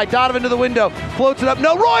left side. Donovan to the window. Floats it up.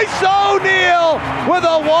 No. Royce O'Neal with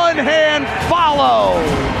a one-hand follow.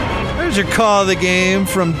 There's your call of the game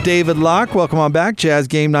from David Locke. Welcome on back. Jazz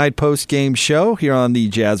Game Night post-game show here on the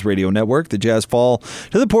Jazz Radio Network. The Jazz fall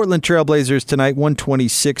to the Portland Trailblazers tonight,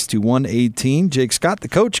 126-118. Jake Scott, the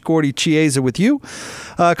Coach, Gordon Chiesa with you.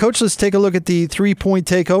 Coach, let's take a look at the three-point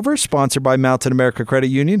takeover, sponsored by Mountain America Credit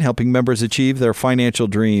Union, helping members achieve their financial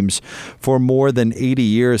dreams for more than 80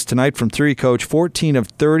 years. Tonight from 3, Coach, 14 of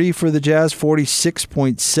 30 for the Jazz,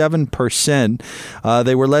 46.7%.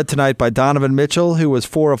 They were led tonight by Donovan Mitchell, who was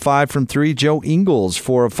 4 of 5 from 3. Joe Ingles,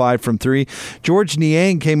 4 of 5 from 3. George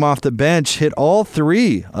Niang came off the bench, hit all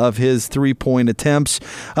 3 of his three-point attempts.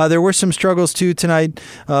 There were some struggles, too, tonight.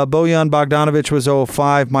 Bojan Bogdanovic was 0 of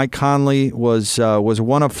 5. Mike Conley was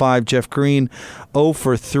 1 of 5. Jeff Green, 0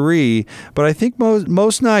 for 3. But I think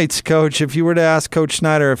most nights, Coach, if you were to ask Coach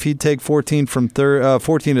Snyder if he'd take 14 to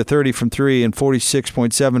 30 from 3 and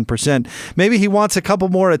 46.7%, maybe he wants a couple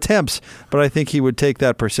more attempts, but I think he would take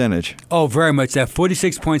that percentage. Oh, very much. That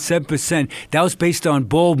 46.7%, that was based on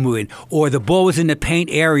ball movement, or the ball was in the paint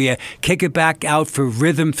area, kick it back out for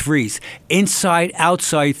rhythm threes. Inside,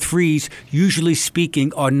 outside threes, usually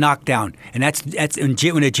speaking, are knocked down. And that's when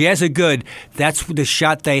the Jazz are good, that's the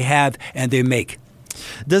shot they have and they make.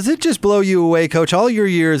 Does it just blow you away, Coach, all your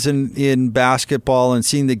years in basketball and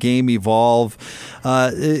seeing the game evolve?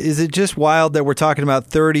 Is it just wild that we're talking about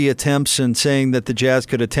 30 attempts and saying that the Jazz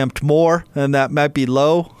could attempt more and that might be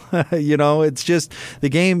low? It's just the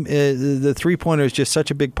game. The three-pointer is just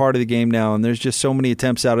such a big part of the game now, and there's just so many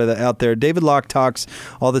attempts out there. David Locke talks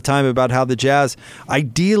all the time about how the Jazz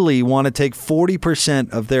ideally want to take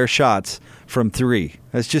 40% of their shots from 3.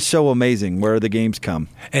 That's just so amazing where the games come.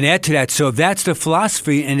 And add to that, so if that's the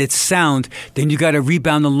philosophy and it's sound, then you got to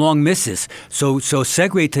rebound the long misses. So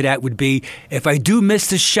segue to that would be, if I do miss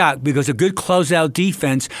the shot because a good closeout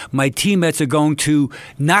defense, my teammates are going to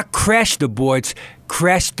not crash the boards,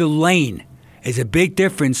 crash the lane. Is a big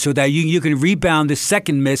difference so that you can rebound the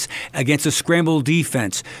second miss against a scramble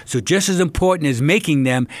defense. So just as important as making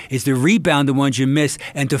them is to rebound the ones you miss,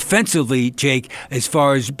 and defensively, Jake, as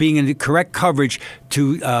far as being in the correct coverage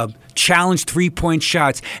to challenge three-point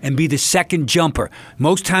shots and be the second jumper.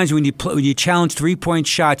 Most times when you challenge three-point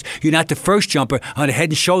shots, you're not the first jumper on a head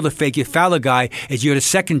and shoulder fake. You foul a guy as you're the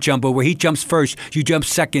second jumper where he jumps first, you jump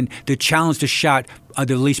second to challenge the shot at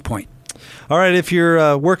the release point. All right, if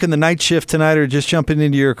you're working the night shift tonight or just jumping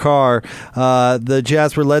into your car, the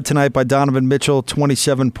Jazz were led tonight by Donovan Mitchell,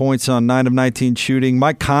 27 points on 9 of 19 shooting.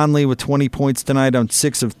 Mike Conley with 20 points tonight on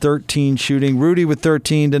 6 of 13 shooting. Rudy with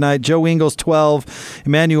 13 tonight. Joe Ingles, 12.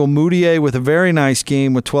 Emmanuel Mudiay with a very nice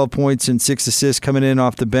game with 12 points and 6 assists coming in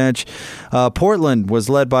off the bench. Portland was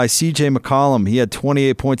led by C.J. McCollum. He had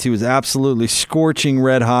 28 points. He was absolutely scorching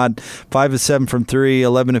red hot. 5 of 7 from 3,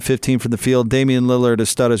 11 of 15 from the field. Damian Lillard, a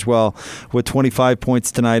stud as well, with 25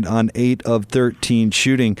 points tonight on 8 of 13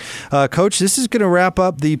 shooting. Coach, this is going to wrap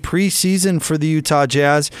up the preseason for the Utah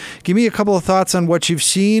Jazz. Give me a couple of thoughts on what you've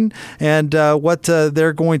seen and what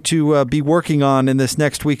they're going to be working on in this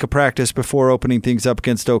next week of practice before opening things up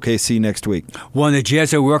against OKC next week. Well, the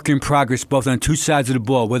Jazz are work in progress both on two sides of the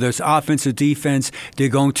ball, whether it's offense or defense. They're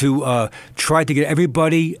going to try to get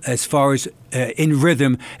everybody as far as in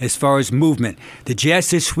rhythm as far as movement. The Jazz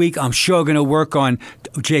this week, I'm sure, are going to work on,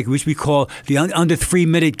 Jake, which we call the under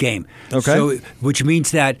 3-minute game. Okay. So, which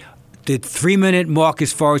means that the 3-minute mark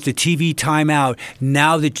as far as the TV timeout,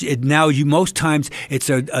 now most times it's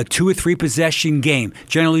a 2 or 3 possession game,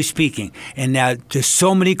 generally speaking. And now there's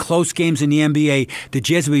so many close games in the NBA, the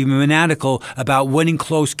Jazz will be maniacal about winning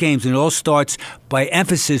close games. And it all starts by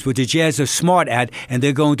emphasis, which the Jazz are smart at, and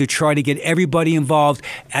they're going to try to get everybody involved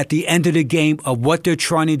at the end of the game of what they're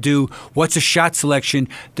trying to do, what's the shot selection,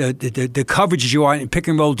 the coverages you are in pick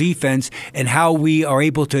and roll defense, and how we are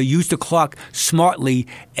able to use the clock smartly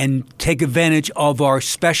and take advantage of our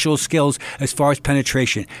special skills as far as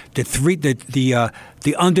penetration. The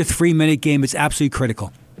under 3-minute game is absolutely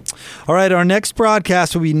critical. All right, our next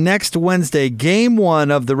broadcast will be next Wednesday, Game 1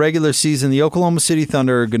 of the regular season. The Oklahoma City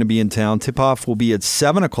Thunder are going to be in town. Tip-off will be at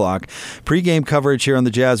 7 o'clock. Pre-game coverage here on the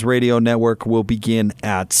Jazz Radio Network will begin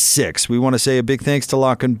at 6. We want to say a big thanks to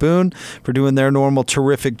Locke and Boone for doing their normal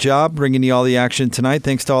terrific job, bringing you all the action tonight.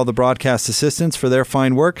 Thanks to all the broadcast assistants for their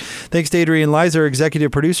fine work. Thanks to Adrian Leiser,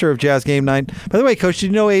 executive producer of Jazz Game Night. By the way, Coach, did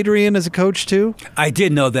you know Adrian is a coach too? I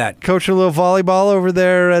did know that. Coach a little volleyball over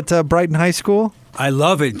there at Brighton High School? I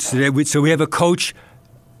love it. So we have a coach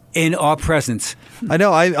in our presence. I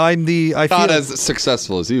know. I Not feel as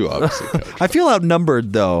successful as you, obviously, Coach. I feel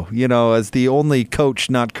outnumbered, though. As the only coach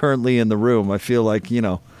not currently in the room, I feel like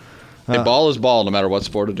A ball is ball, no matter what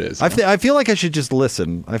sport it is. I feel like I should just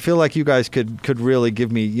listen. I feel like you guys could really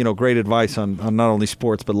give me great advice on not only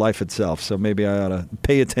sports but life itself. So maybe I ought to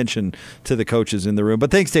pay attention to the coaches in the room.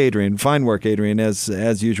 But thanks to Adrian. Fine work, Adrian, as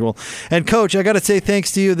usual. And Coach, I got to say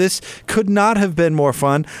thanks to you. This could not have been more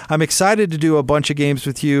fun. I'm excited to do a bunch of games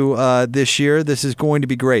with you this year. This is going to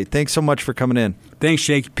be great. Thanks so much for coming in. Thanks,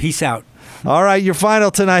 Jake. Peace out. All right, your final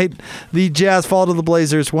tonight, the Jazz fall to the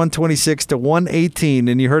Blazers 126-118,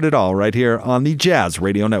 and you heard it all right here on the Jazz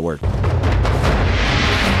Radio Network.